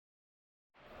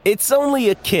It's only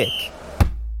a kick,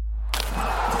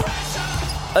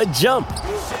 a jump,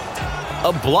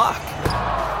 a block.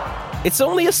 It's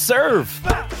only a serve.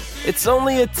 It's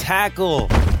only a tackle,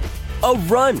 a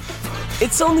run.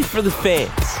 It's only for the fans.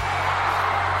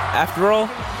 After all,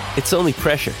 it's only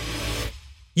pressure.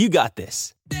 You got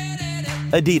this.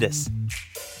 Adidas.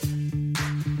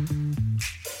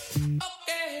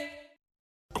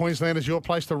 Queensland is your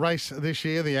place to race this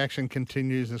year. The action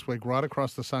continues this week right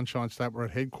across the Sunshine State. We're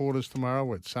at headquarters tomorrow.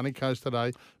 We're at Sunny Coast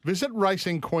today. Visit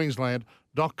racingqueensland.com.au.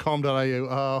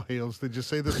 Oh, Heels, did you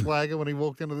see the swagger when he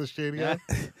walked into the studio?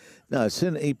 No,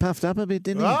 soon he puffed up a bit,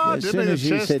 didn't he? Oh, as didn't soon he? as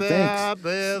you Chest said out thanks.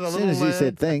 there, As soon as you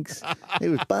said thanks, he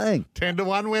was bang.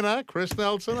 10-1 winner, Chris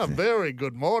Nelson. A very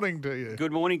good morning to you.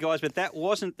 Good morning, guys. But that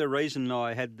wasn't the reason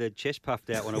I had the chest puffed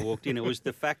out when I walked in. It was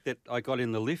the fact that I got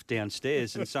in the lift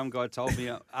downstairs and some guy told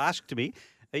me, asked me,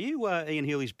 "Are you Ian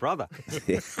Healy's brother?"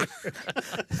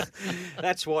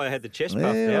 That's why I had the chest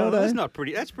puffed out. That's not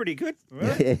pretty. That's pretty good.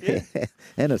 Yeah.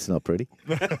 And it's not pretty.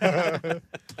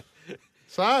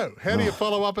 So, how do you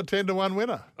follow up a 10-1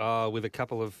 winner? With a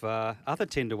couple of other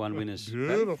 10-1 winners.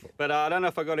 Beautiful. But I don't know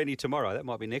if I got any tomorrow. That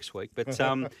might be next week. But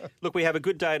look, we have a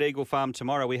good day at Eagle Farm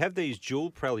tomorrow. We have these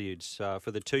dual preludes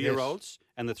for the 2-year-olds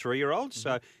and the 3-year-olds.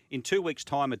 So in 2 weeks'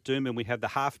 time at Doomben, we have the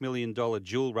 $500,000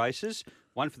 dual races,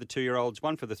 one for the 2-year-olds,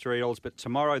 one for the 3-year-olds. But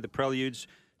tomorrow, the preludes,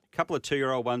 a couple of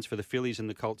 2-year-old ones for the fillies and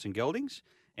the colts and geldings,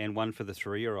 and one for the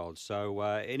 3-year-olds. So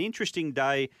an interesting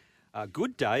day. A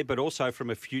good day, but also from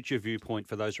a future viewpoint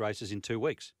for those races in 2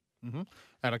 weeks. Mm-hmm.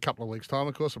 And a couple of weeks' time,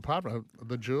 of course, apart from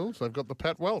the jewels, they've got the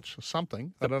Pat Welch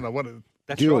something. I don't know what it is.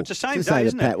 That's right. It's the same day,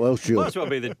 isn't it? Pat Welch jewel. Might as well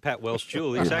be the Pat Welch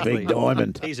jewel, exactly. Big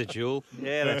diamond. He's a jewel.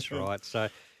 Yeah, that's right. So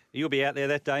you'll be out there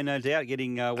that day, no doubt,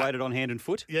 getting weighted on hand and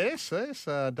foot. Yes.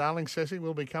 Darling Ceci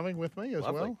will be coming with me as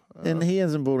Lovely. well. And he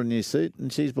hasn't bought a new suit,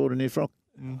 and she's bought a new frock.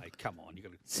 Hey, come on. You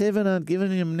got to... 7 aren't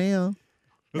giving him now.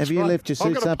 That's Have you right. left your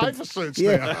suits I've up? got to pay for suits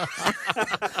now.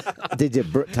 Did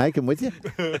you take them with you?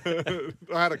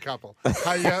 I had a couple.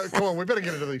 Hey, come on, we better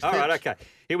get into these All tips. right, okay.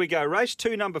 Here we go. Race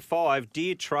 2, number 5,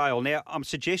 Deer Trail. Now, I'm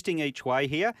suggesting each way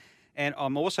here, and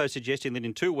I'm also suggesting that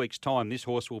in 2 weeks' time, this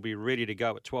horse will be ready to go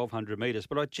at 1,200 metres.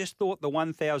 But I just thought the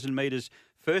 1,000 metres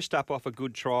first up off a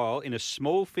good trial in a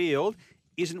small field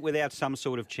isn't without some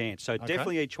sort of chance. So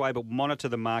definitely each way, but monitor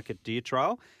the market, Deer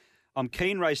Trail. I'm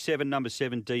keen race 7, number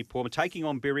 7, Deep Paw. I'm taking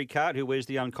on Berry Cart, who wears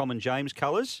the Uncommon James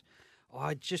colours.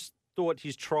 I just thought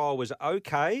his trial was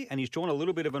okay, and he's drawn a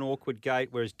little bit of an awkward gate,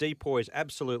 whereas Deep Paw is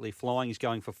absolutely flying. He's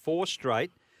going for 4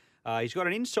 straight. He's got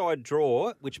an inside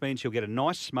draw, which means he'll get a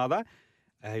nice smother.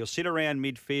 He'll sit around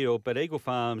midfield, but Eagle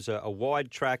Farm's a wide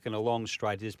track and a long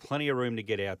straight. There's plenty of room to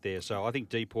get out there, so I think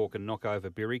Deep Paw can knock over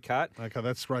Berry Cart. Okay,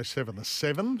 that's race 7, the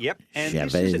 7. Yep, and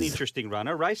this is an interesting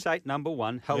runner. Race 8, number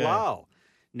 1, Halal. Yeah.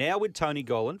 Now with Tony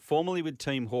Gollan, formerly with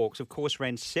Team Hawks, of course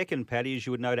ran second, Paddy, as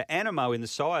you would know, to Animo in the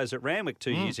Sires at Randwick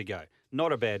 2 years ago.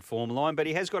 Not a bad form line, but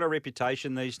he has got a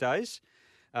reputation these days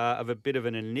of a bit of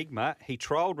an enigma. He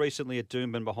trialled recently at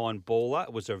Doomben behind Baller.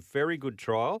 It was a very good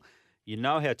trial. You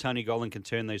know how Tony Gollan can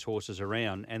turn these horses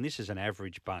around, and this is an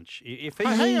average bunch. If he,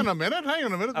 Hang on a minute.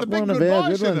 The big one of good our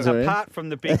buys good in ones it. are in. Apart from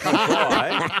the big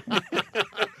guy,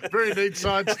 Very neat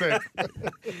sidestep.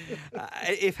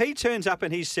 if he turns up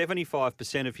and he's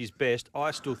 75% of his best, I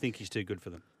still think he's too good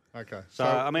for them. Okay. So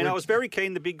I mean, I was very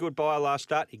keen, the big good buyer last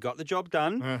start. He got the job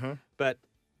done,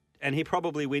 and he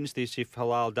probably wins this if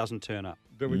Halal doesn't turn up.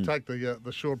 Do we take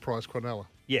the short price Quinella?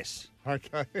 Yes.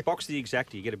 Okay. Box the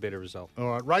exacta, you get a better result. All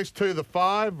right. Race 2, the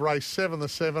 5. Race 7, the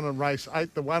 7. And race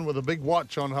 8, the 1 with a big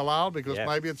watch on Halal because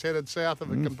maybe it's headed south if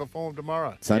it can perform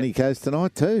tomorrow. Sunny Coast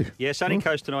tonight too. Yeah, Sunny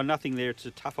Coast tonight, nothing there. It's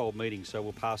a tough old meeting, so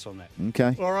we'll pass on that.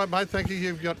 Okay. All right, mate. Thank you.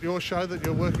 You've got your show that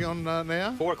you're working on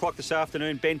now. 4 o'clock this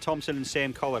afternoon, Ben Thompson and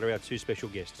Sam Collett are our 2 special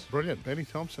guests. Brilliant. Benny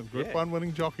Thompson, Group Yeah. 1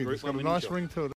 winning jockey. Group He's got a one winning nice jockey. ring to it.